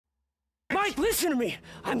Mike, listen to me!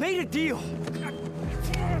 I made a deal!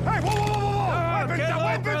 Hey, whoa!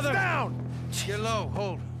 Weapons down! Get low,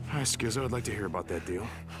 hold. Hi, Sizzo, I'd like to hear about that deal.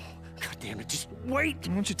 God damn it, just wait!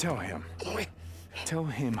 Why don't you tell him? Tell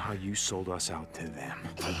him how you sold us out to them.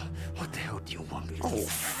 What the hell do you want me to do? Oh,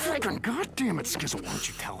 friggin' goddamn it, Sizzo, why don't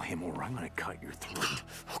you tell him or I'm gonna cut your throat.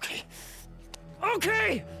 Okay.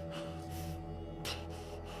 Okay!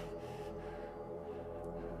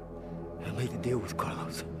 I made a deal with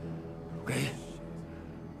Carlos, okay?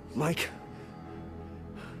 Mike.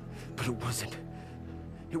 But it wasn't.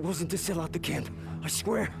 It wasn't to sell out the camp. I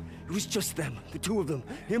swear. It was just them. The two of them.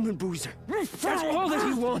 Him and Boozer. That's all that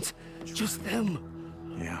he wants. Just them.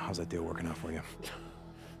 Yeah, how's that deal working out for you?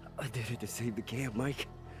 I did it to save the camp, Mike.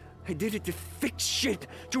 I did it to fix shit.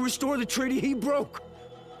 To restore the treaty he broke.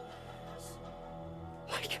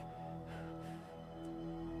 Mike.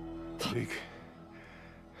 Deke.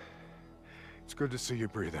 It's good to see you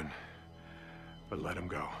breathing. But let him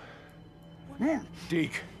go.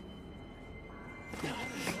 Deke.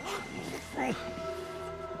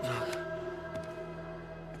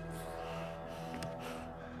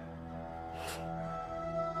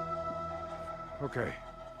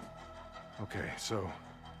 Okay, so...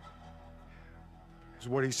 is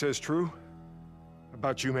what he says true?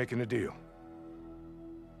 About you making a deal?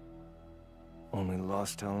 Only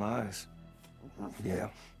lost tell lies. Yeah,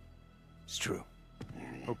 it's true.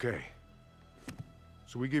 Okay.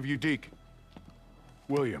 So we give you Deke,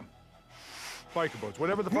 William, biker boats,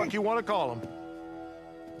 whatever the fuck you want to call them.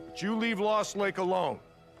 But you leave Lost Lake alone.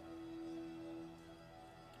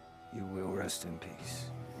 You will rest in peace.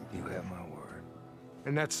 You have my word.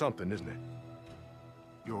 And that's something, isn't it?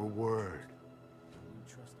 Your word.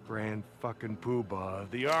 Grand fucking poobah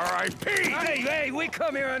of the R.I.P. Hey, we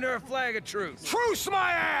come here under a flag of truce. Truce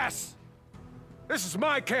my ass! This is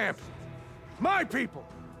my camp. My people.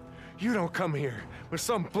 You don't come here with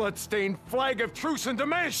some blood-stained flag of truce and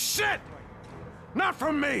demand shit! Not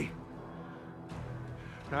from me!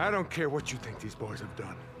 Now, I don't care what you think these boys have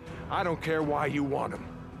done. I don't care why you want them.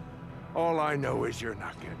 All I know is you're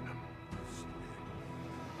not getting them.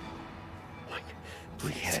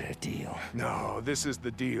 We had a deal. No, this is the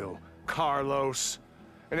deal, Carlos.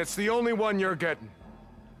 And it's the only one you're getting.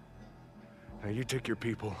 Now you take your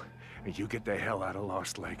people, and you get the hell out of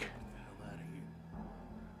Lost Lake.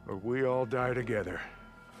 Or we all die together.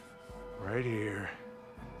 Right here.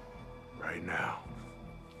 Right now.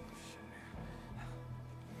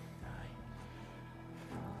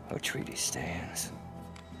 Our treaty stands.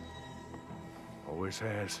 Always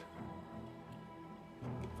has.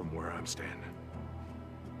 From where I'm standing.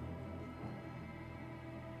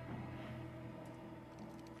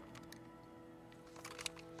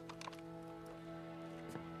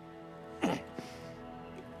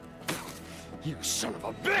 You son of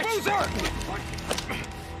a bitch!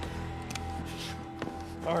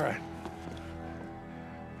 All right.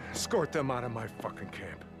 Escort them out of my fucking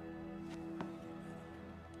camp.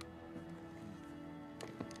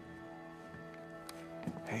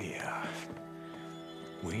 Hey,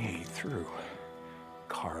 we ain't through.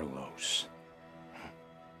 Carlos.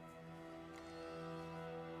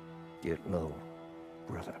 Get low,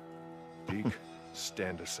 brother. Deke,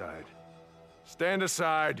 stand aside. Stand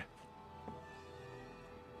aside!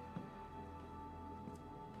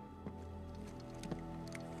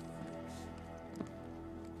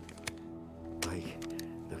 Mike,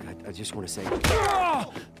 look, I just want to say...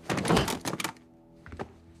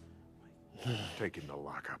 Take him to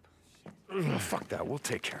lockup. Fuck that, we'll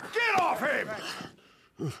take care of it. Get off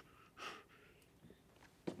him!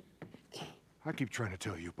 I keep trying to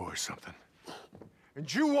tell you boys something.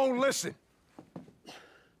 And you won't listen.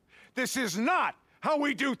 This is not how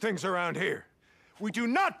we do things around here. We do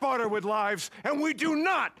not barter with lives, and we do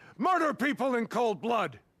not murder people in cold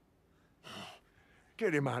blood.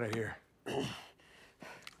 Get him out of here.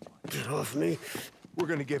 Get off me. We're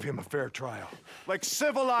gonna give him a fair trial. Like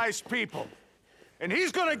civilized people. And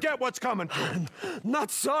he's gonna get what's coming to him. I'm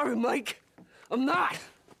not sorry, Mike. I'm not.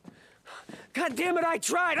 God damn it, I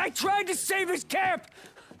tried. I tried to save his camp.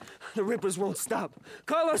 The Rippers won't stop.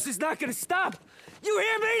 Carlos is not gonna stop. You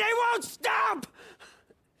hear me? They won't stop!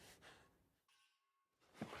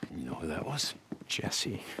 You know who that was?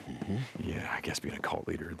 Jesse. Yeah, I guess being a cult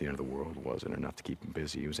leader at the end of the world wasn't enough to keep him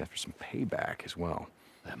busy. He was after some payback as well.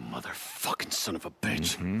 That motherfucking son of a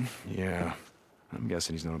bitch. Yeah. I'm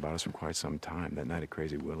guessing he's known about us for quite some time. That night at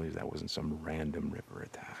Crazy Willie's, that wasn't some random Ripper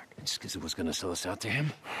attack. Just because it was gonna sell us out to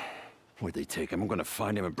him? Where'd they take him? I'm gonna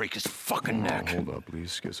find him and break his fucking neck. Hold up,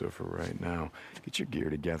 please, Sizzo, for right now. Get your gear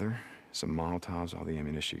together. Some Molotovs, all the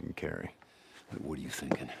ammunition you can carry. What are you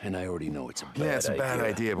thinking? And I already know it's a bad Yeah, it's a bad idea.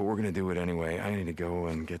 idea, but we're gonna do it anyway. I need to go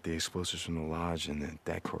and get the explosives from the lodge and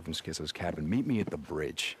that core from Skizzo's cabin. Meet me at the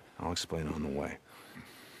bridge. I'll explain on the way.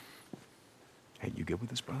 Hey, you good with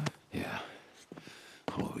this, brother? Yeah.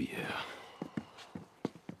 Oh, yeah.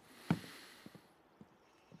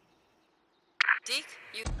 Deke,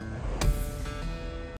 you...